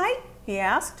show tonight?" he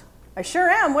asked. "I sure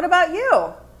am. What about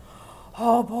you?"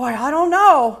 "Oh boy, I don't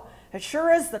know. It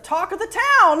sure is the talk of the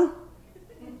town."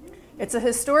 "It's a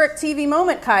historic TV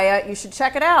moment, Kaya. You should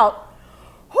check it out."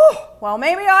 "Whew, well,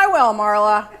 maybe I will,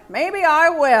 Marla. Maybe I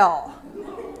will."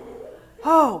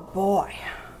 "Oh boy."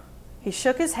 He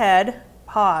shook his head,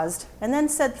 paused, and then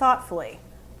said thoughtfully,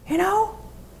 "You know,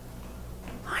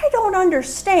 I don't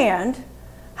understand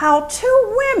how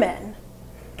two women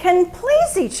can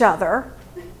please each other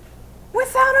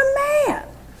without a man."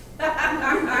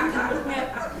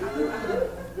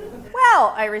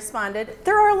 "Well," I responded,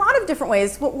 "there are a lot of different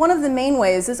ways, but one of the main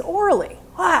ways is orally."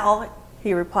 "Well,"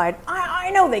 he replied,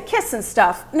 I know they kiss and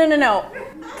stuff." No,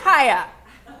 Kaya."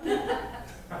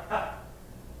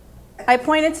 I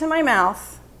pointed to my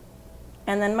mouth,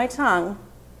 and then my tongue,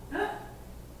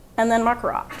 and then my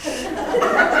crotch.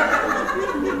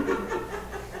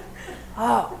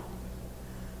 Oh.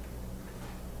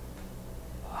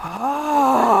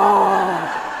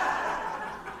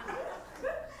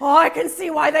 Well, I can see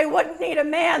why they wouldn't need a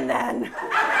man then.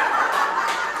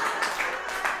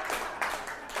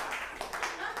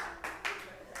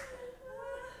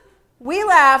 We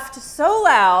laughed so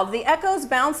loud, the echoes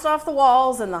bounced off the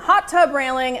walls and the hot tub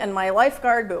railing and my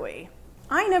lifeguard buoy.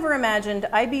 I never imagined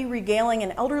I'd be regaling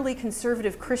an elderly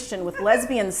conservative Christian with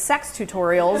lesbian sex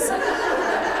tutorials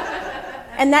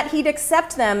and that he'd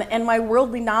accept them and my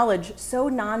worldly knowledge so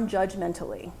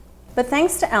non-judgmentally. But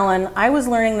thanks to Ellen, I was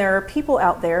learning there are people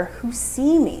out there who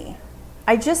see me.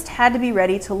 I just had to be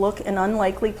ready to look in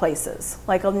unlikely places,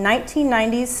 like a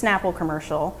 1990s Snapple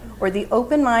commercial or the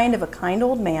open mind of a kind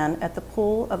old man at the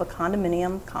pool of a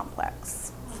condominium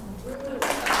complex.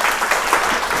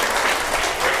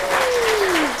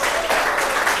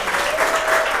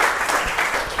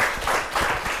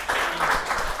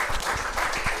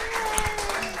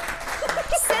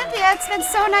 Cynthia, it's been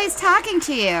so nice talking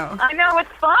to you. I know,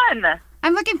 it's fun.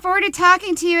 I'm looking forward to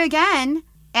talking to you again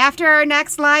after our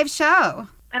next live show.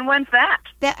 And when's that?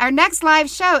 Our next live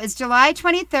show is July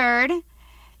 23rd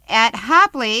at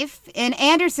Hopleaf in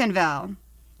Andersonville,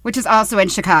 which is also in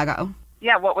Chicago.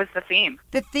 Yeah, what was the theme?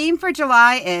 The theme for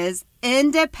July is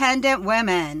Independent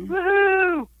Women.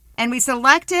 Woohoo! And we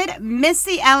selected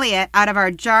Missy Elliott out of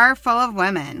our jar full of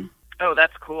women. Oh,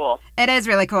 that's cool. It is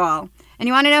really cool. And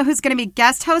you want to know who's going to be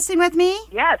guest hosting with me?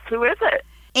 Yes, who is it?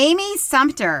 Amy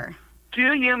Sumter.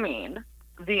 Do you mean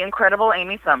the incredible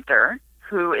Amy Sumter,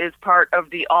 who is part of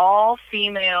the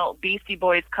all-female Beastie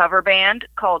Boys cover band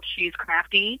called She's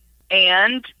Crafty,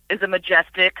 and is a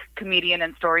majestic comedian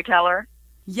and storyteller.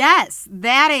 Yes,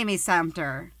 that Amy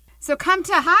Sumter. So come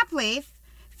to Hopleaf,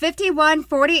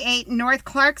 5148 North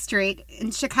Clark Street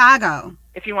in Chicago.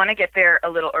 If you want to get there a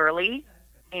little early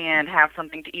and have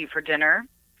something to eat for dinner,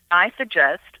 I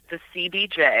suggest the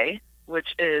CBJ,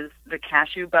 which is the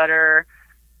cashew butter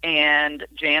and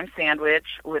jam sandwich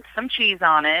with some cheese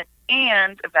on it.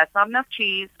 And if that's not enough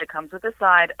cheese, it comes with a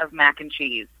side of mac and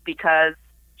cheese, because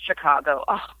Chicago.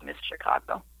 Oh, I miss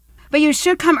Chicago. But you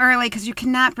should come early because you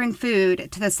cannot bring food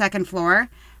to the second floor.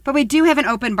 But we do have an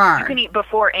open bar. You can eat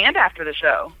before and after the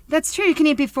show. That's true. You can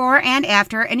eat before and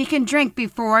after, and you can drink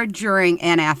before, during,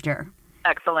 and after.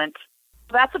 Excellent.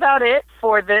 That's about it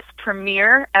for this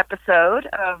premiere episode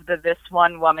of the This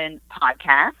One Woman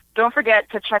podcast. Don't forget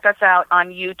to check us out on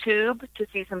YouTube to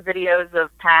see some videos of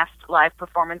past live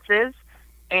performances,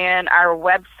 and our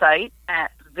website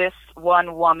at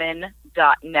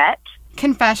thisonewoman.net.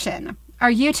 Confession.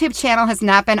 Our YouTube channel has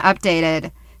not been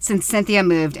updated since Cynthia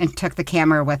moved and took the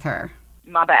camera with her.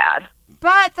 My bad.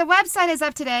 But the website is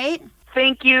up to date.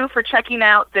 Thank you for checking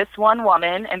out This One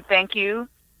Woman, and thank you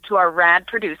to our rad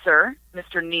producer,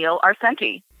 Mr. Neil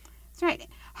Arcenti. That's right.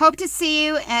 Hope to see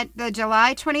you at the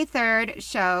July 23rd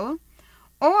show,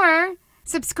 or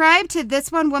subscribe to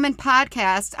This One Woman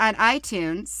podcast on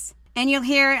iTunes, and you'll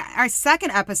hear our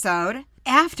second episode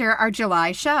after our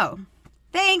July show.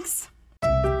 Thanks.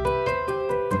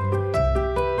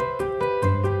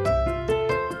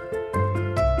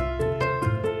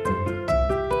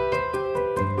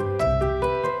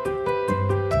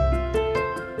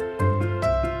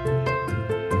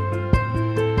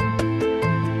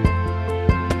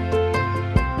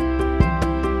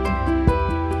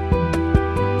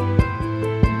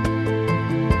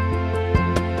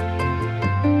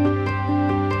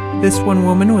 This One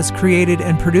Woman was created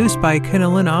and produced by Kenna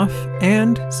Linoff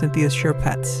and Cynthia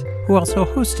Sherpetz, who also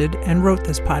hosted and wrote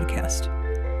this podcast.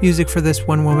 Music for This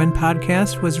One Woman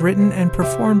podcast was written and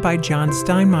performed by John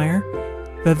Steinmeier.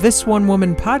 The This One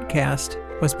Woman podcast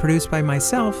was produced by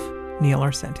myself, Neil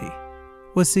Arcenti.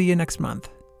 We'll see you next month.